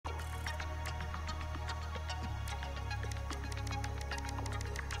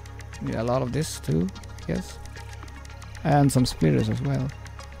Need a lot of this too, I guess. And some splitters as well.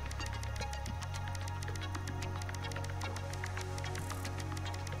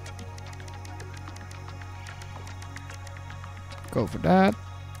 Go for that.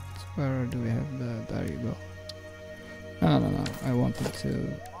 Where do we have the... There you go. No. I wanted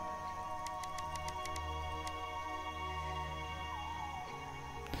to...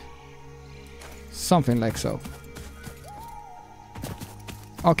 Something like so.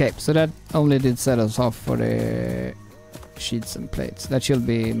 Okay, so that only did set us off for the sheets and plates. That should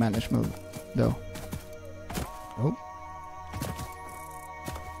be manageable, though. Oh.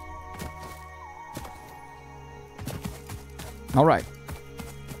 Alright.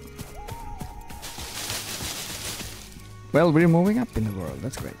 Well, we're moving up in the world.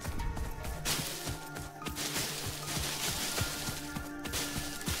 That's great.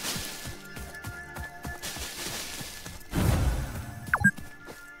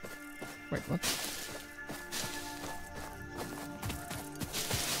 Wait, what?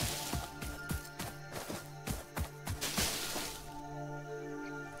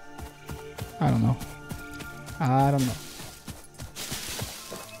 I don't know.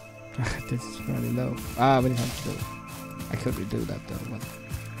 This is really low. We didn't have to do it. I could redo that though,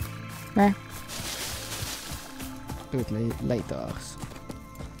 but... Do it later.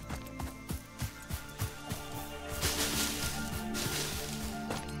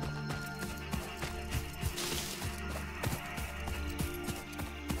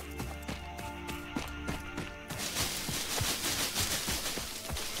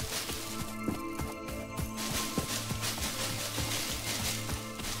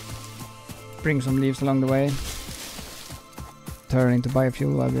 Bring some leaves along the way. Turn into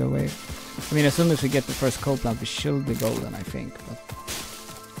biofuel while we're away. I mean, as soon as we get the first coal plant, we should be golden, I think. But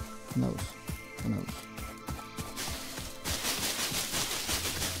who knows? Who knows?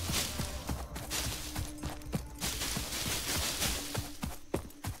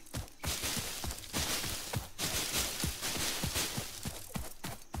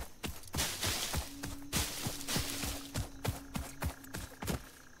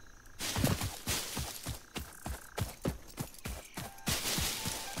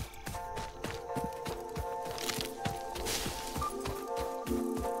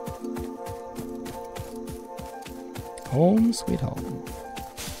 Home sweet home.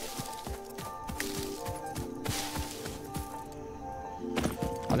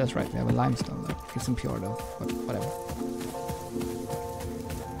 Oh, that's right, we have a limestone there. It's impure though, but whatever.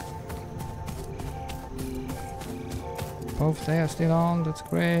 Both they are still on, that's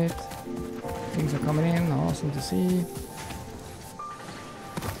great. Things are coming in, awesome to see.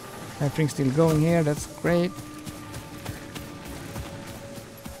 Everything's still going here, that's great.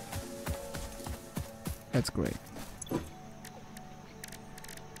 That's great.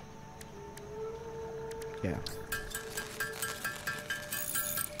 Yeah.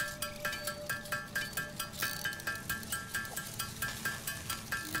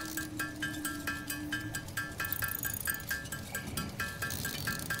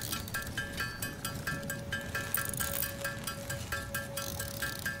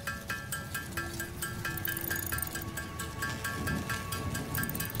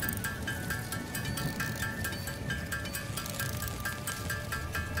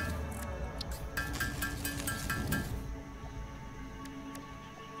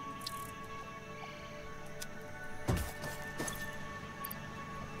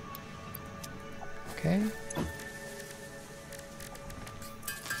 Okay.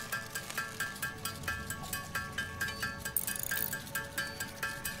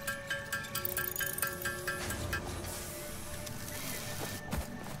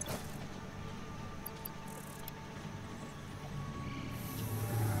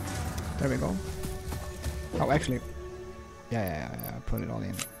 There we go. Oh, actually, yeah, I put it all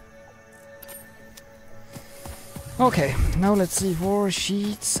in. Okay, now let's see for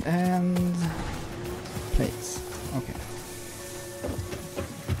sheets and plates. Okay.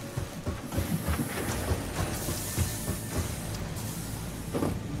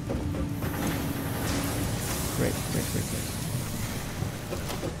 Great.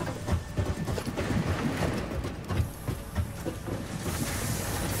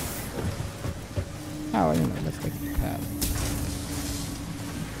 Oh, you know, let's take the pad.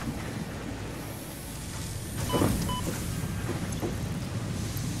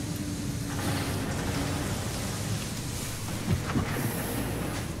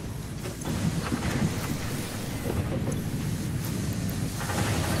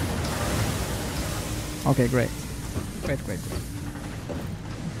 Okay, great. Great.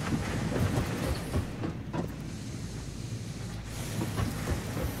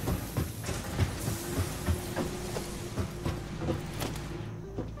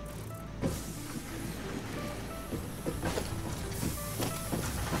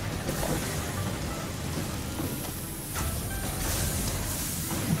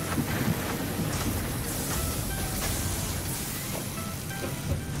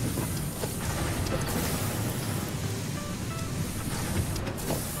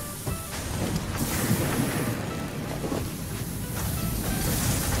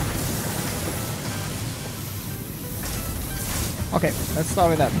 Okay, let's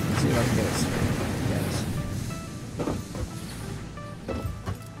start with that. See what it gets.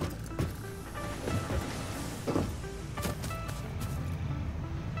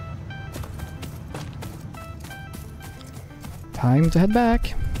 Time to head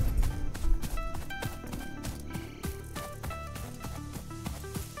back.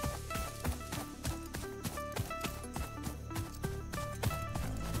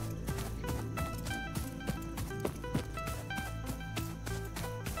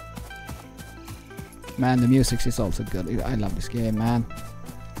 Man, the music is also good. I love this game, man.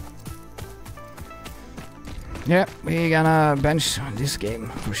 Yeah, we're gonna bench this game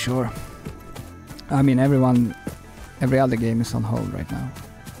for sure. I mean, every other game is on hold right now.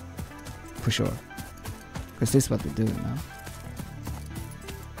 For sure. Because this is what we're doing now.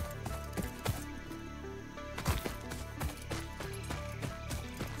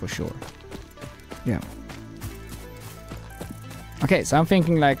 For sure. Yeah. Okay, so I'm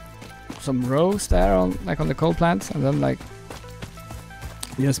thinking like some rows there on like on the coal plants, and then like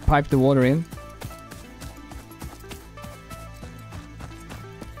just pipe the water in.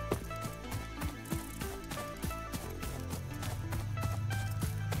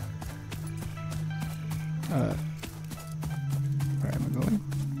 Where am I going?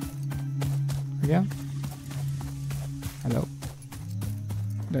 Again? Hello?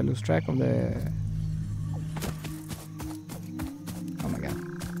 Did I lose track of the... Oh my god.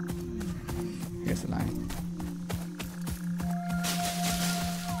 Here's the line.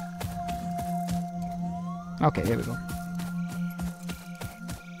 Okay, here we go.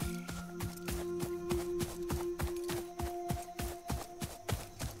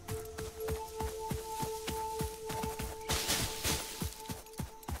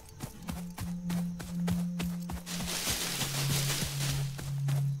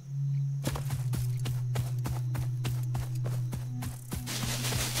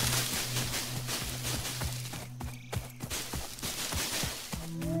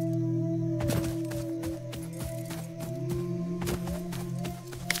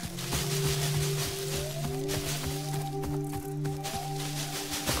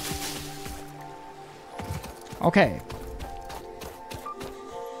 Okay.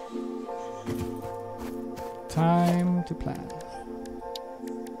 Time to plan.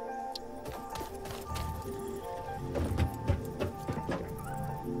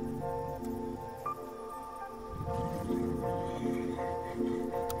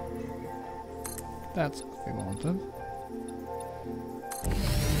 That's what we wanted.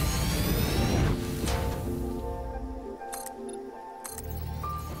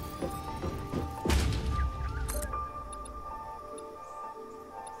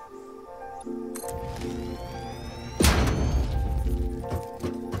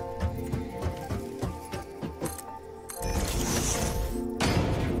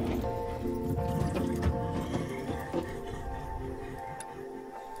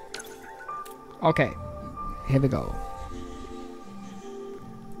 Okay, here we go.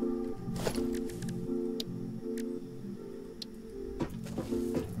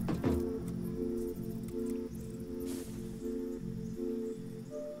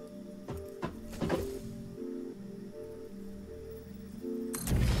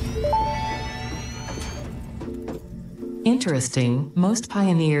 Interesting, most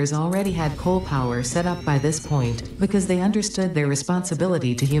pioneers already had coal power set up by this point because they understood their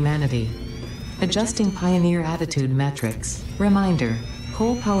responsibility to humanity. Adjusting pioneer attitude metrics. Reminder,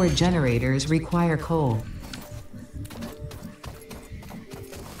 coal-powered generators require coal.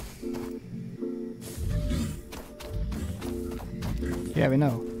 Yeah, we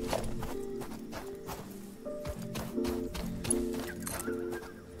know.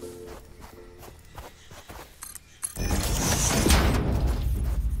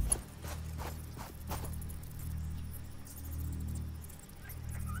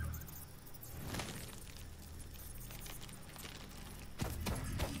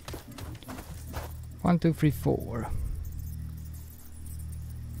 One, two, three, four.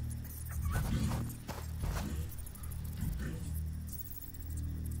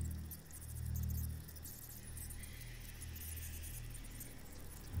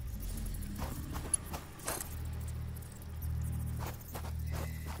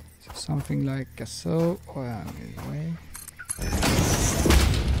 So something like a so. Well, anyway.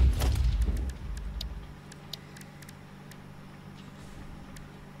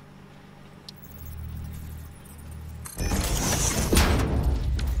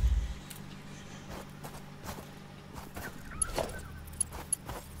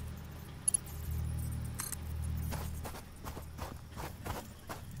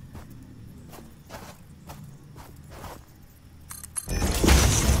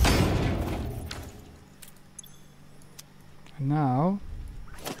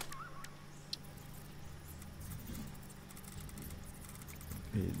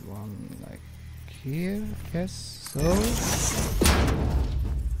 here, I guess so.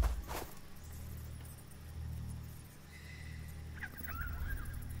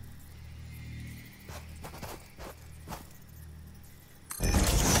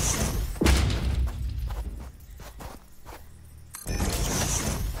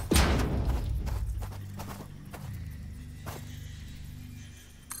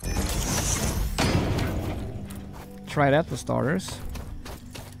 Try that for starters.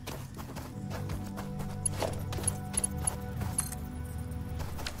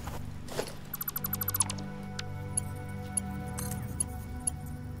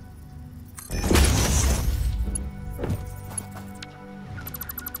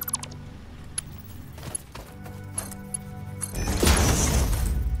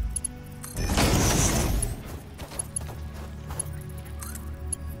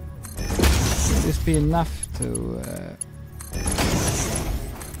 Would this be enough to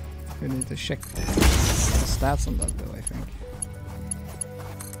we need to check the stats on that though, I think.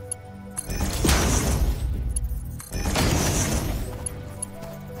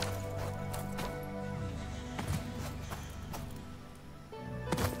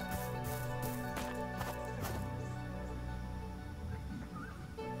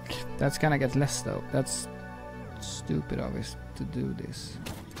 That's gonna get less though. That's stupid of us to do this.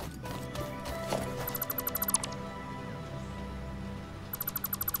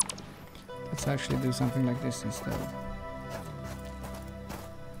 Let's actually do something like this instead.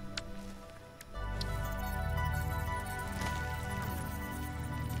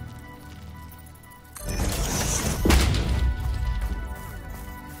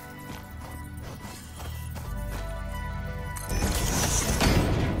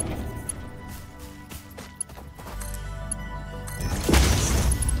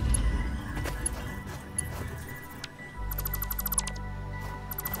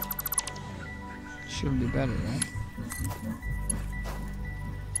 Should be better, right?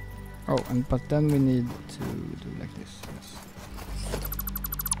 Oh, but then we need to do like this, yes.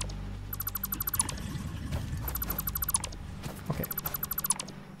 Okay.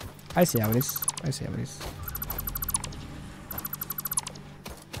 I see how it is. I see how it is.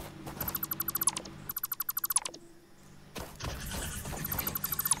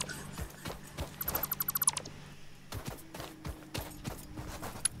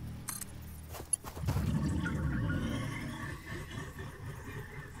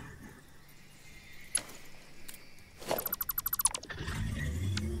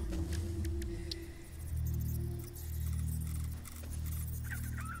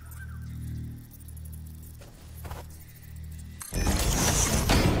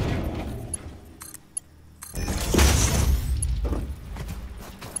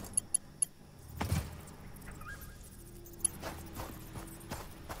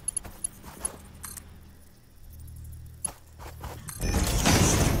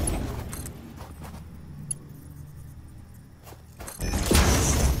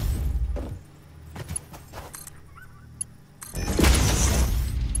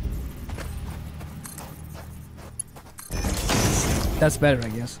 That's better, I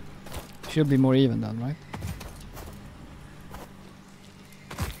guess. Should be more even then, right?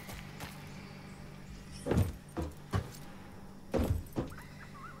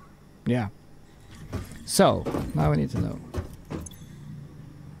 Yeah. So, now we need to know.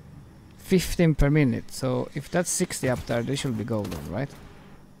 15 per minute. So, if that's 60 up there, they should be golden, right?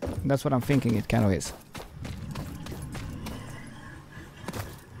 That's what I'm thinking it kind of is.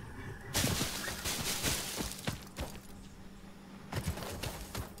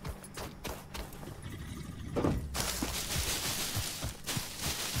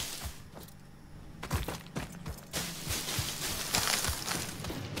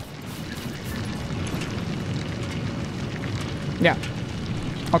 Yeah.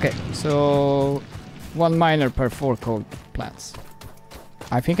 Okay, so 1 miner per 4 coal plants.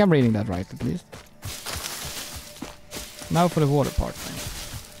 I think I'm reading that right, at least. Now for the water part.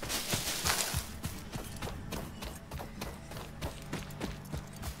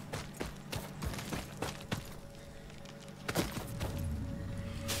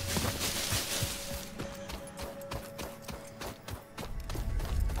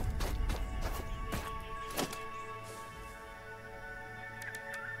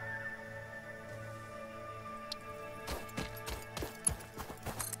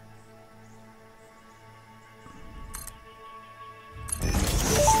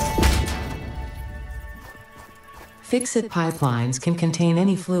 Fix-it pipelines can contain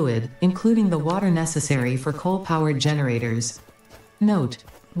any fluid, including the water necessary for coal-powered generators. Note: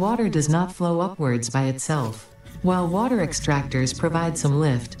 water does not flow upwards by itself. While water extractors provide some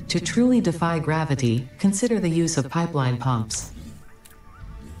lift, to truly defy gravity, consider the use of pipeline pumps.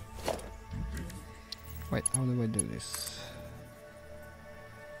 Wait, how do I do this?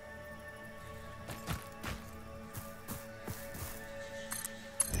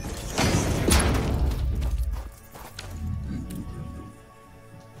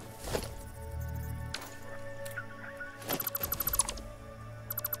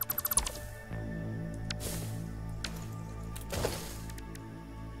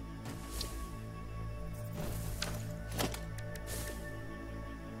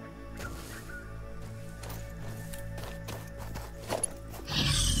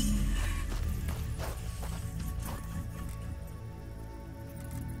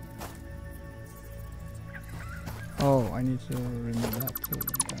 Oh, I need to remove that too.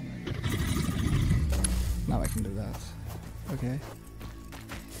 Now I can do that. Okay.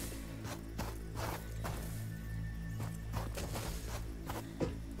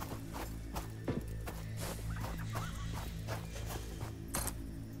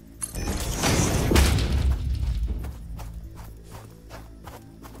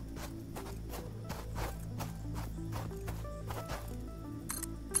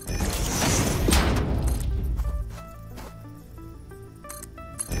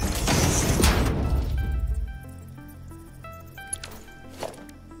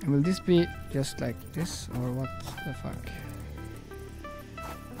 Will this be just like this, or what the fuck?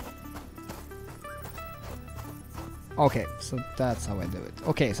 Okay, so that's how I do it.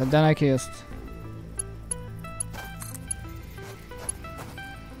 Okay, so then I can just...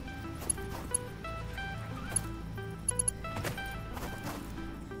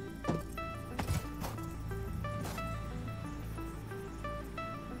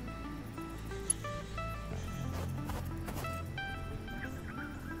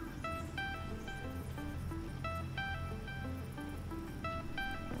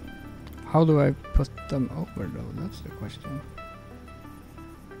 How do I put them over though? That's the question.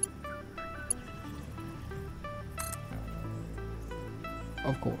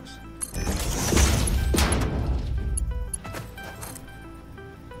 Of course.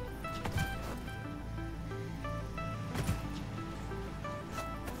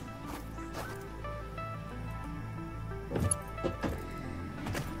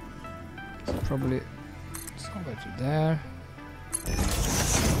 So probably somewhere to there.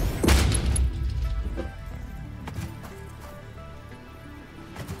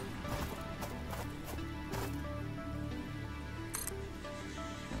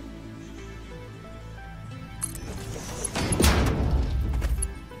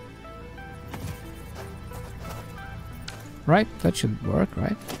 Right, that should work,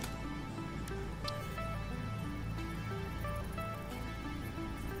 right?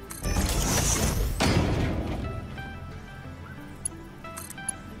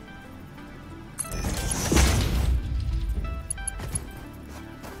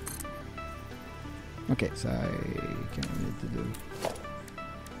 Okay, so I can need to do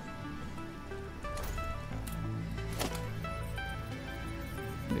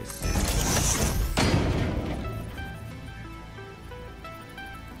this.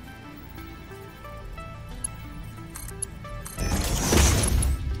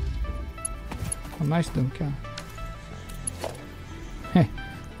 Oh, nice dunka. Hey,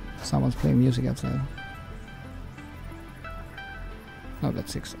 someone's playing music outside. No,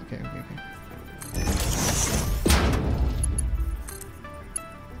 that's 6. Okay, okay, okay.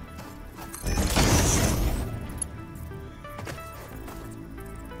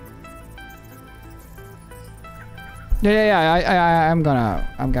 Yeah. I'm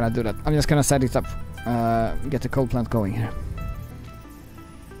gonna do that. I'm just gonna set it up. Get the coal plant going here.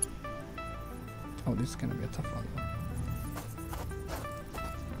 Oh, this is gonna be a tough one.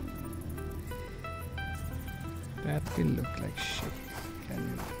 That will look like shit. Can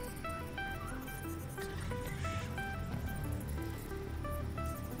you?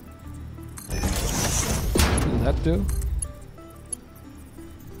 Will that do?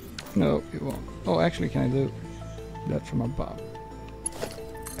 No, it won't. Oh, actually, can I do that from above?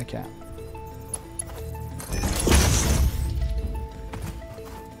 I can.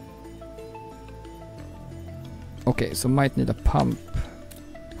 Okay, so might need a pump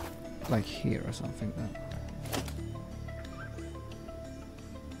like here or something then.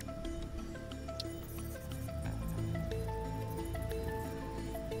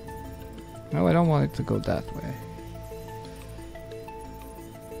 No, I don't want it to go that way.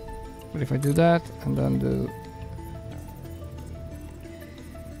 But if I do that and then do...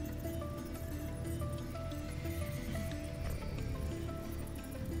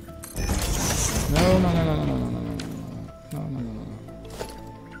 No. No, no, no, no.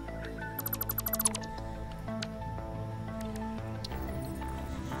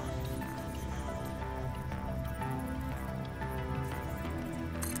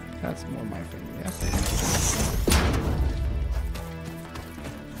 That's more my thing, yes.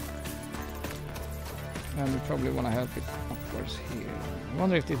 And we probably want to help it upwards here. I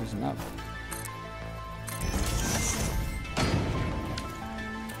wonder if this is enough.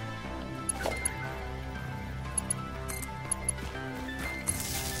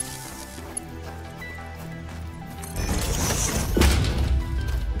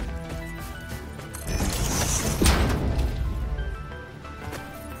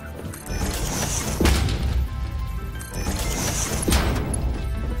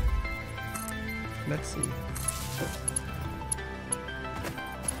 Let's see.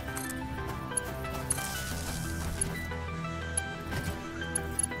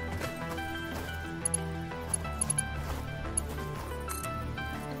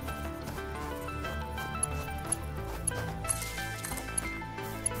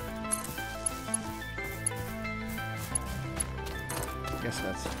 Guess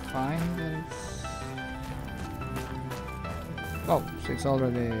that's fine, then it's... Oh, so it's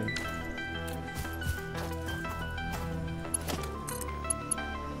already...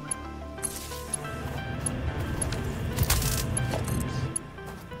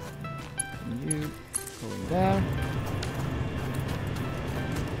 You go in there.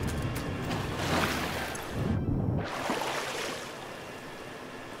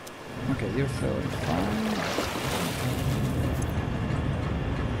 Okay, you're throwing fine.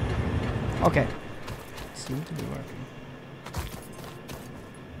 Okay. Seems to be working.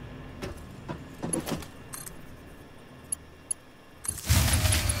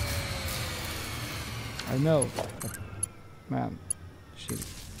 I know. But man, shit.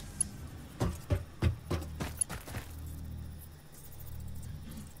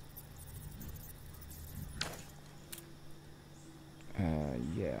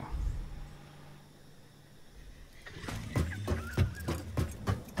 Yeah.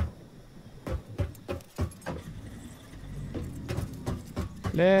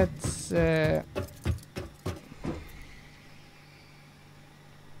 Let's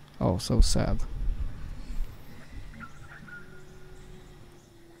oh, so sad.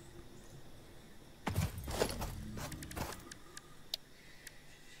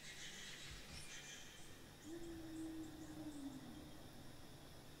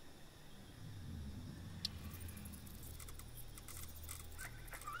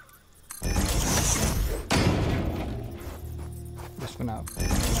 Just for now.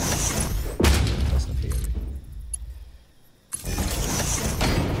 That's the theory.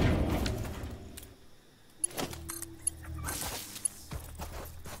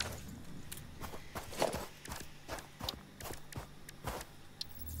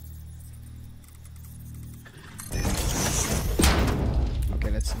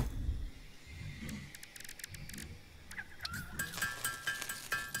 Okay, let's see.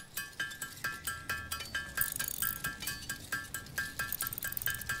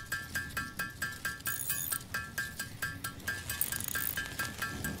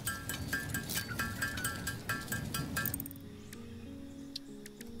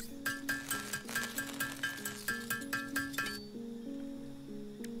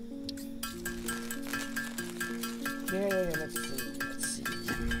 Yeah, let's see.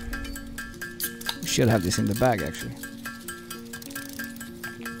 We should have this in the bag, actually.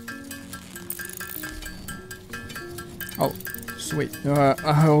 Oh, sweet.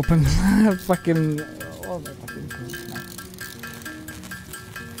 I opened fucking... all my fucking things now.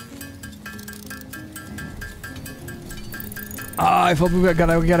 Ah, I thought we were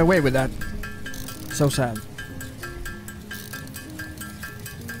gonna get away with that. So sad.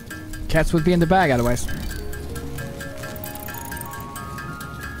 Cats would be in the bag otherwise.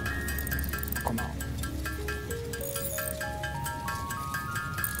 Come on.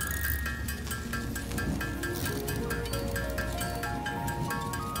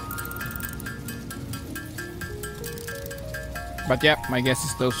 But yeah, my guess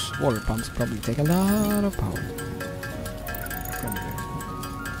is those water pumps probably take a lot of power.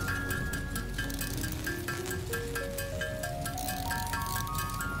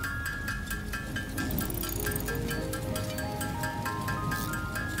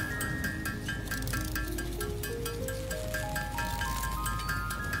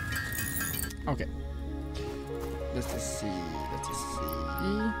 Okay. Let's just see. Let's just see.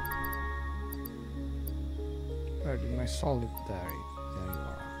 Where did my solid? There you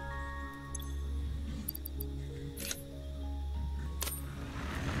are.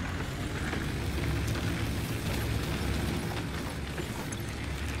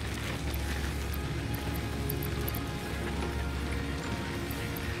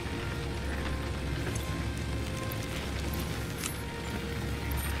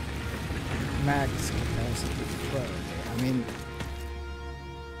 max capacity 12. I mean,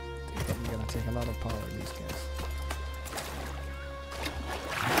 it's probably gonna take a lot of power, these guys.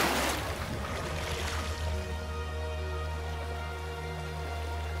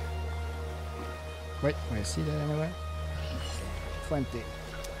 Wait, I see that anywhere? 20.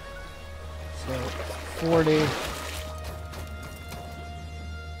 So 40.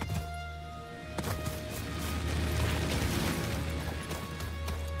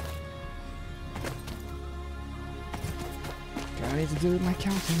 I need to do my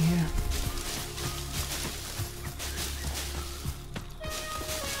counting here.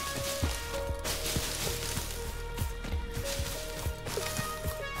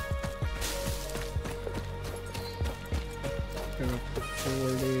 Go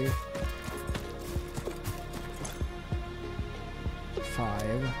 45.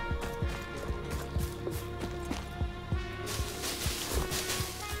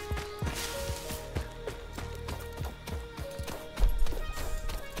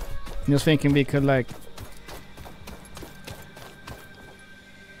 I'm just thinking we could like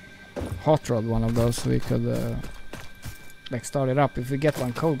hot rod one of those so we could like start it up. If we get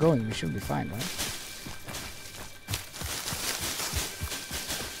one cold going, we should be fine, right?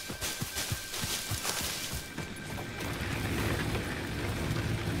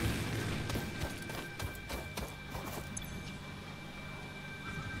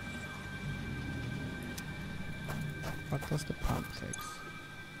 What does the pump take?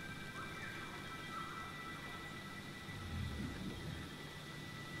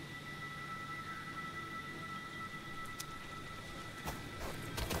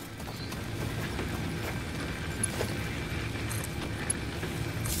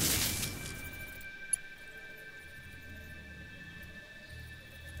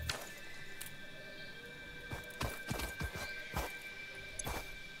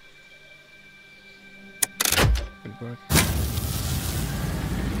 Work.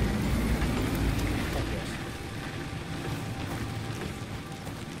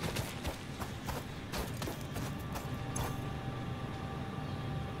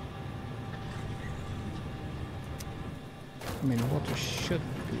 I mean, water should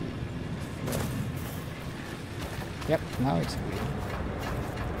be flowing. Yep, now it's green.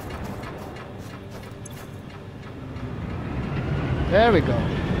 There we go.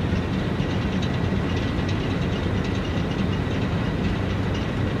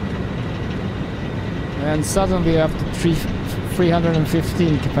 And suddenly up to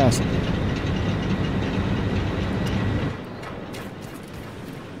 315 capacity.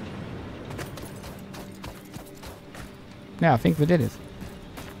 Yeah, I think we did it.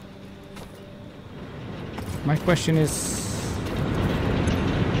 My question is,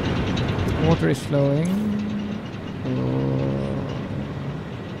 water is flowing.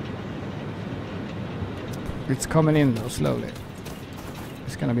 It's coming in though, slowly.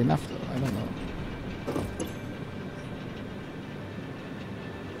 It's gonna be enough though, I don't know.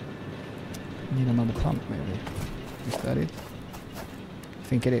 Need another pump maybe. Is that it? I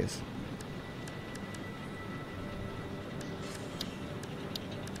think it is.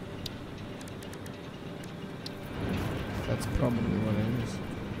 That's probably what it is.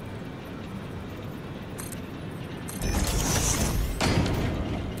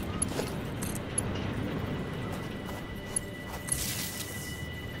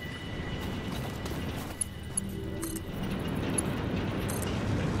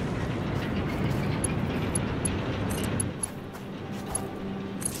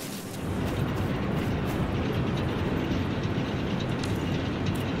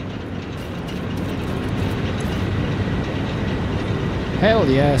 Hell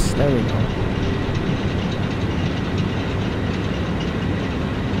yes, there we go.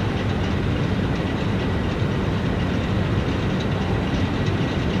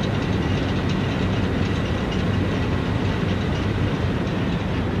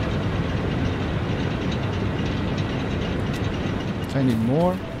 So I need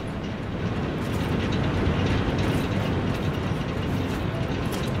more.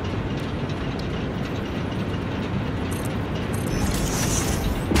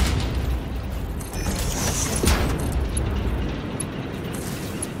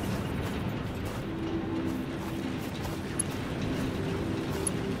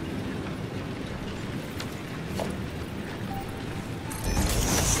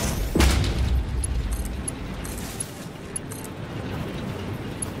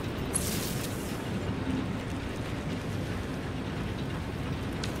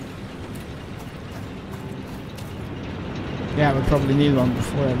 Yeah, we probably need one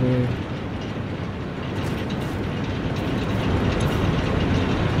before every...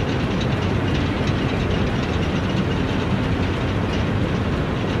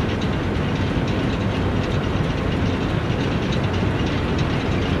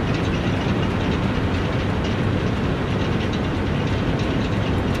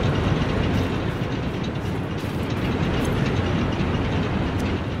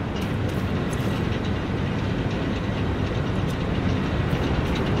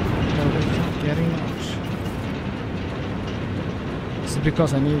 it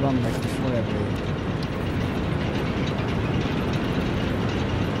because I need one like before every...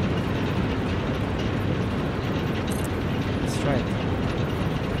 Let's try it.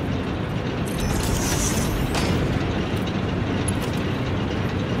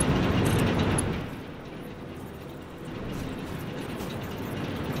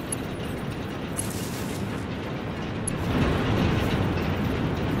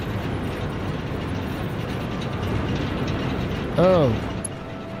 Oh.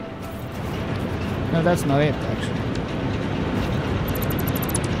 No, that's not it, actually.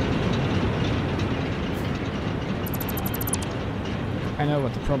 I know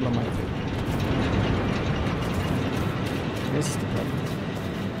what the problem might be. This is the problem.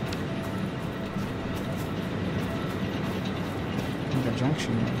 The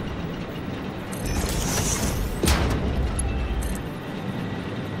junction.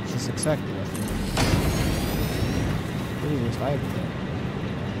 This is exactly what I think. Really slide there.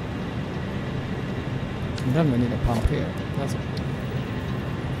 And then we need a pump here. That's it.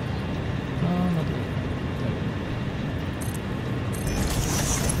 No, not really.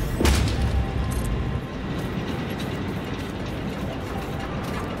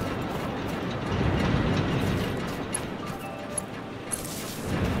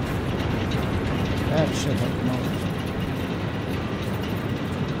 That should have come out.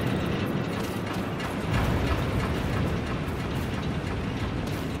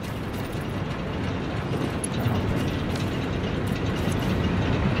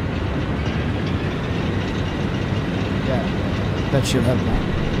 That should help now.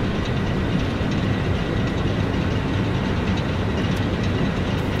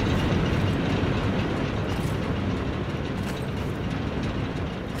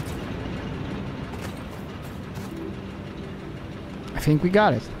 I think we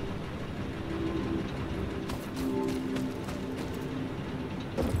got it.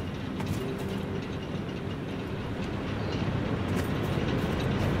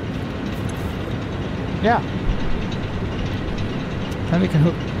 Yeah. And we can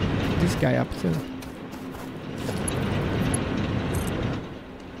hook this guy up too.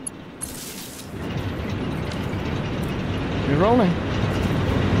 We're rolling.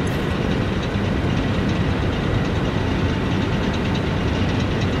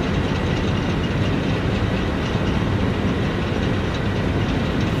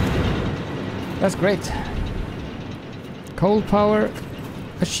 That's great. Coal power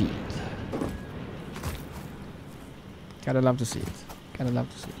achieved. Gotta love to see it. Gotta love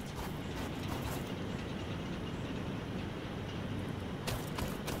to see it.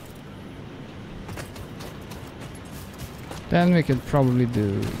 Then we could probably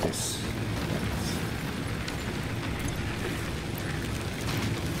do this.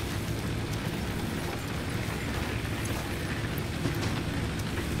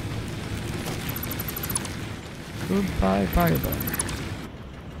 Goodbye, fireball.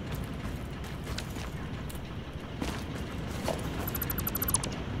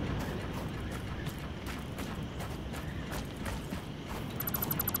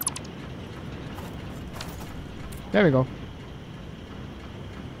 There we go.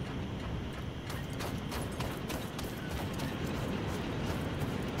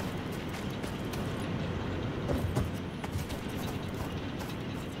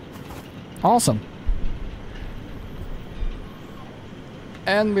 Awesome.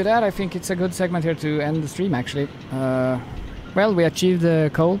 And with that, I think it's a good segment here to end the stream, actually. Well, we achieved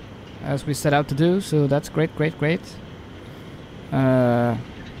the goal as we set out to do, so that's great, great, great.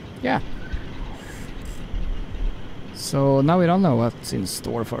 Yeah. So now we don't know what's in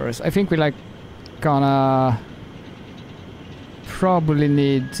store for us. I think we like gonna probably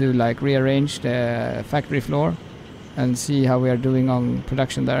need to like rearrange the factory floor and see how we are doing on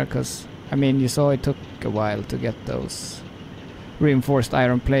production there, because I mean you saw it took a while to get those reinforced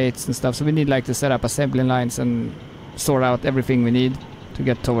iron plates and stuff, so we need like to set up assembly lines and sort out everything we need to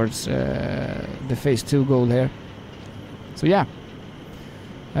get towards the phase 2 goal here. So yeah,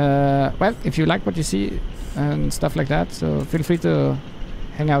 well, if you like what you see and stuff like that, so feel free to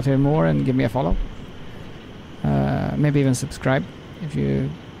hang out here more and give me a follow, maybe even subscribe if you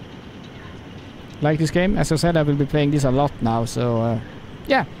like this game. As I said, I will be playing this a lot now, so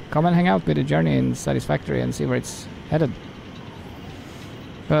yeah, come and hang out with the journey in Satisfactory and see where it's headed.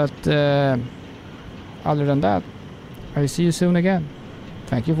 But other than that, I'll see you soon again.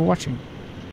 Thank you for watching.